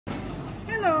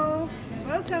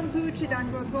Welcome to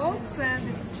Chidango Talks, and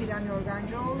this is Chidango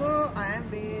Organjolo. I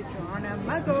am with Joana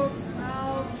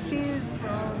Now she's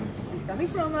coming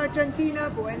from Argentina,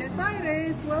 Buenos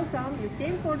Aires. Welcome. You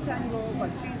came for tango,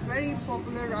 but she's very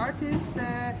popular artist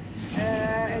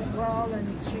as well, and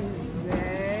she's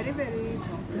very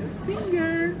popular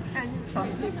singer, and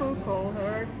some people call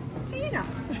her Tina.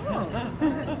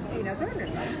 Oh, Tina Turner.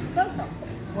 Welcome.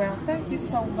 Well, thank you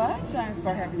so much. I'm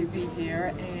so happy to be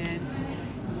here. And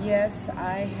yes,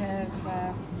 I have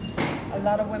a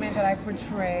lot of women that I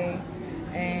portray,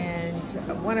 and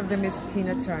one of them is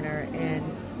Tina Turner. And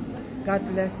God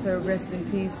bless her, rest in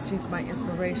peace. She's my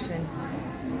inspiration.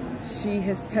 She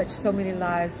has touched so many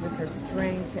lives with her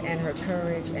strength and her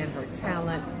courage and her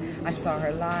talent. I saw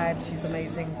her live. She's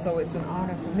amazing. So it's an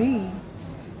honor for me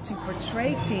to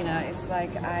portray Tina. It's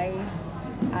like I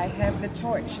have the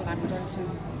torch, and I'm going to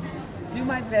do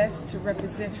my best to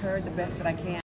represent her the best that I can.